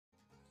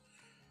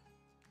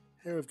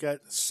Here we've got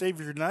Save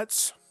Your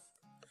Nuts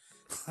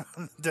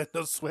on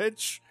Nintendo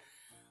Switch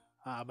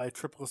by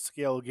Triple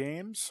Scale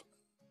Games.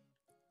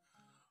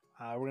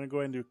 We're going to go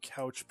ahead and do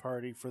Couch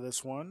Party for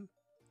this one.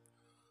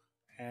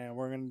 And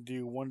we're going to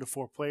do 1 to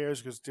 4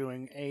 players because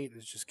doing 8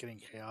 is just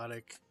getting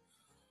chaotic.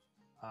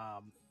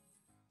 And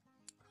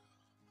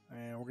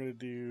we're going to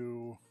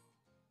do...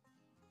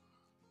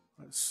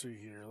 Let's see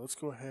here. Let's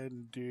go ahead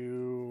and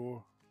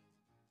do...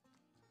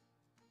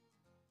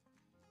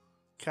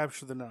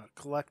 Capture the nut.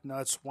 Collect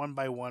nuts one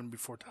by one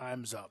before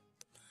time's up.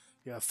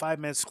 You have 5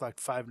 minutes to collect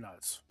 5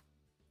 nuts.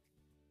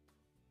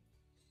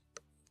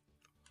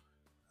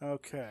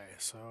 Okay,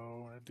 so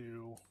I'm going to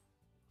do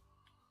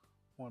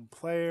 1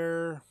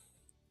 player.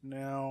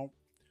 Now,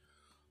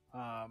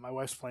 my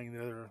wife's playing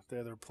the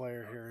other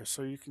player here,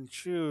 so you can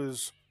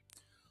choose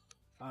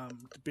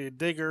to be a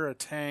digger, a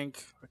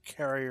tank, a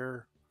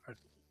carrier, a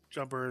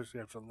jumper. You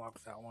have to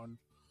unlock that one.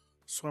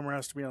 Swimmer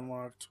has to be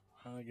unlocked.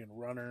 And again,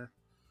 runner,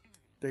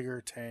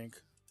 digger,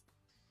 tank,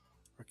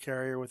 or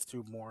carrier with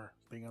 2 more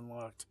being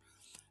unlocked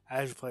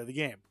as you play the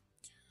game.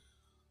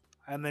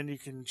 And then you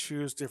can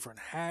choose different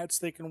hats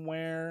they can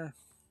wear.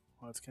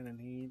 Well, that's kind of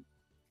neat.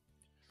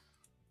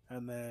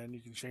 And then you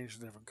can change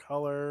the different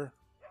color.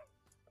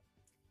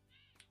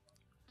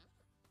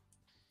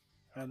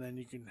 And then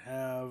you can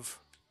have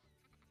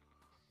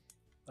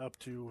up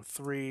to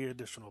 3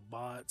 additional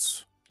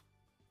bots.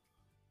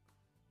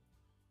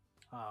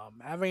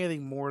 Having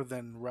anything more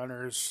than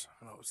runners,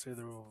 I don't say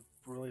there will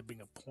really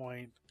being a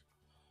point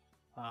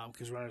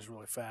because runners are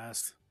really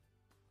fast.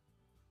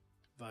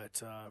 But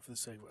for the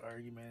sake of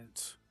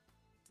argument,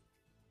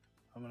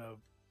 I'm gonna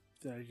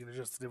you can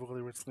adjust the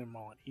difficulty. We're just leave them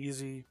all on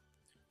easy.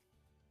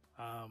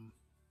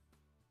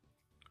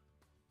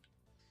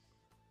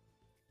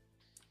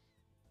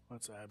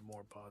 Let's add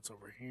more bots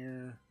over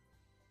here.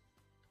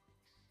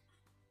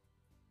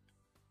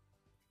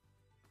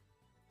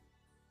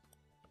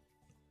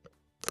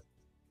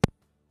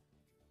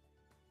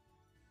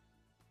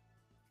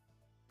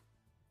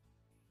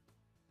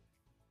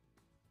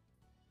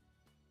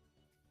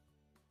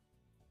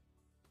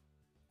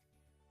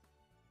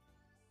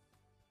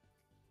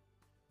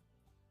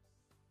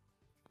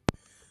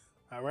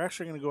 We're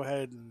actually going to go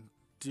ahead and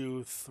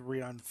do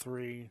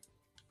 3-on-3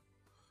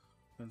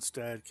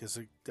 instead because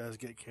it does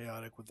get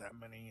chaotic with that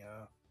many,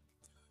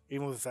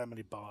 even with that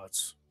many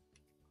bots.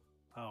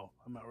 Oh,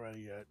 I'm not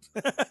ready yet.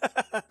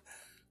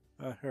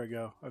 Here we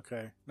go.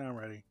 Okay, now I'm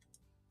ready.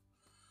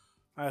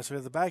 Alright, so we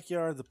have the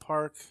backyard, the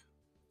park,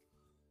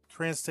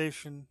 train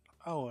station,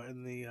 oh,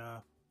 and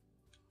the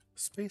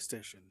space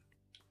station.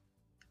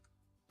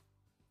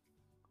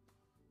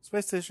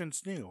 Space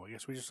station's new. I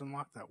guess we just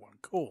unlocked that one.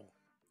 Cool.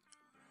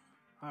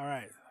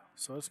 Alright,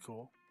 so that's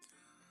cool.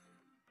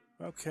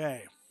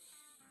 Okay.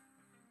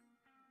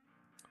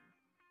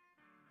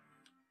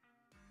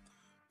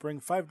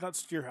 Bring 5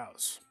 nuts to your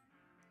house.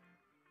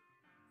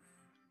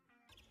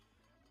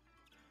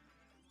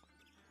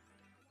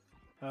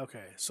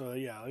 Okay, so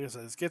yeah, like I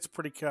said, this gets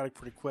pretty chaotic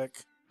pretty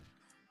quick.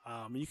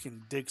 You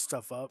can dig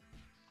stuff up,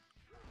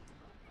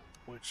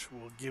 which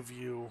will give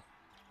you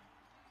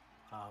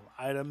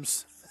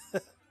items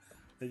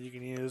that you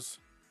can use.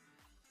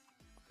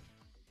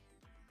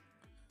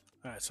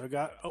 Alright, so I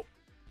got... Oh!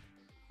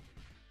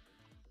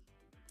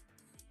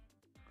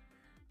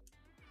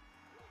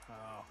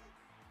 Oh.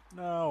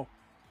 No!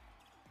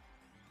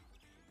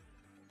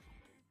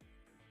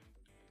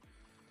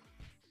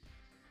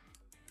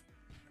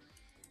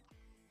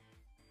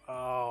 Oh,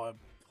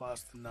 I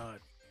lost the nut.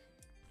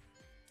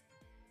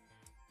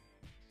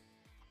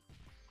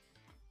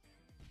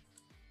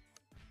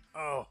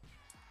 Oh.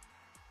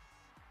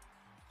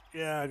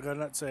 Yeah, I got a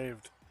nut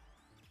saved.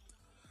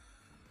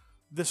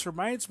 This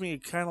reminds me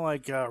kind of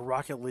like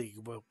Rocket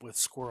League, but with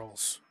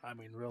squirrels. I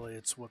mean, really,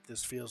 it's what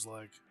this feels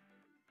like.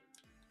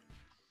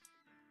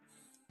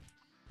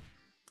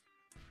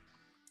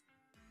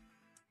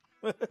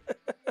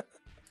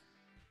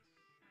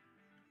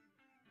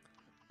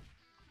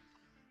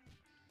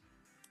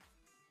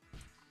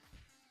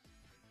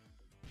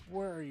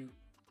 Where are you?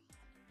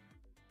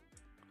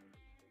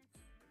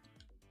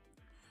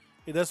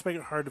 It does make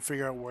it hard to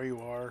figure out where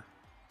you are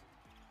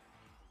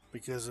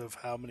because of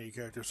how many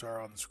characters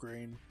are on the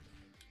screen.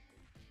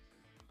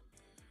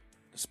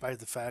 Despite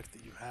the fact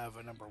that you have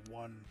a number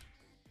 1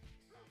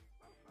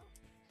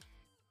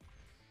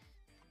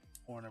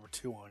 or number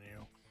 2 on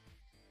you.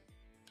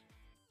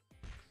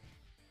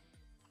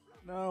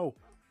 No!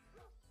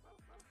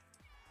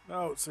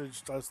 No, so I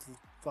just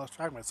lost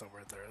track of myself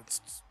right there. It's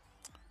just,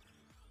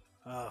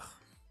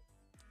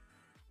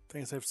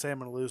 thing is, I have to say I'm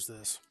going to lose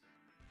this.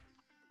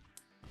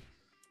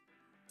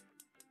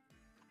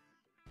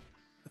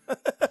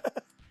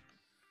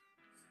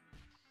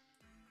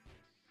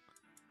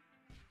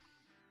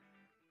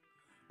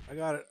 I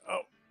got it.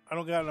 Oh, I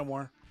don't got it no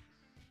more.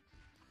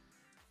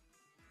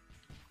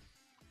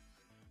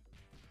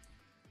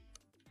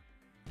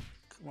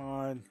 Come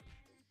on.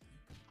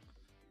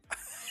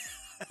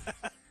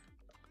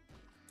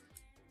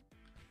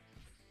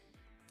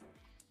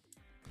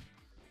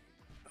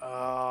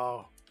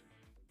 Oh.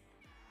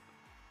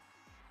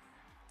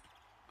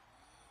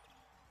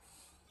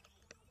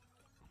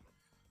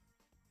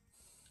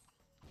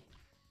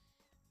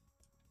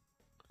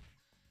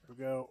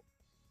 go.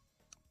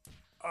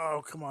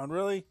 Oh, come on,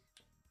 really?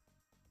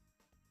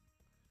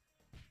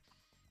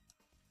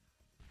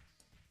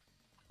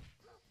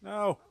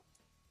 No.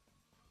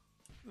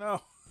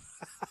 No.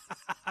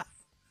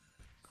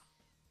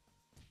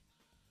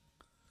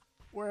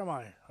 Where am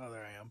I? Oh,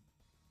 there I am.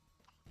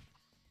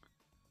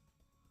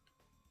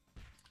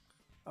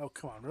 Oh,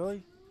 come on,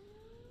 really?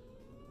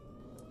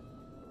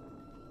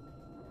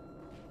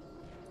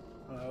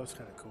 Oh, that was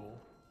kind of cool.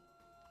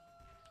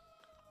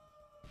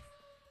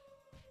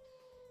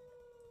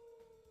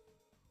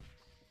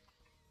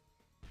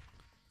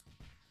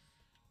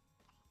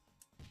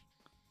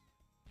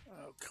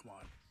 Oh, come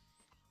on.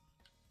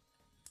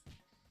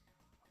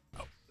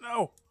 Oh,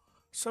 no.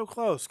 So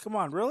close. Come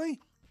on, really?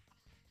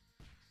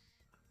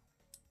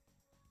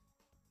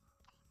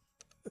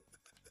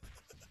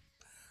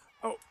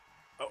 Oh,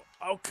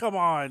 oh, come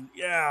on.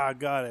 Yeah, I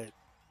got it.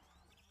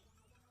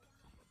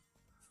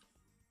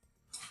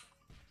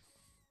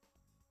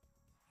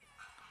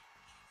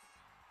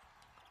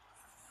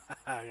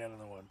 I got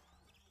another one.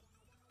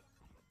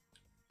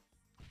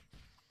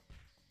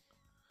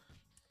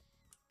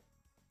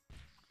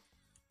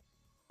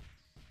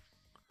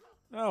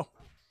 No.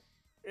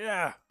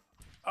 Yeah.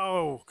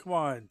 Oh, come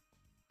on.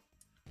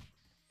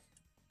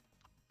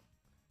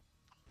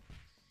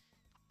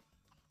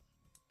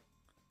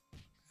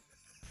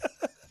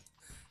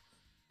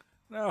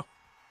 No.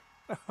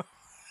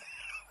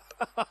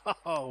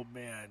 Oh,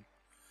 man.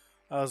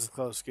 That was a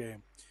close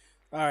game.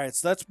 All right,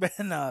 so that's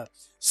been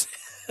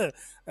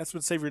that's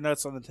been Save Your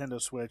Nuts on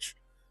Nintendo Switch.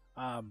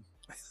 Um,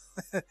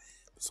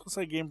 this looks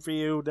like a game for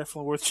you.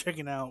 Definitely worth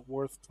checking out.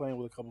 Worth playing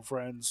with a couple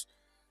friends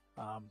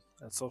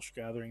at social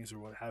gatherings or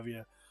what have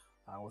you.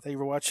 Well, thank you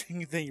for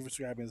watching. Thank you for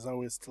subscribing. As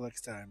always, till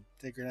next time.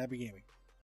 Take care and happy gaming.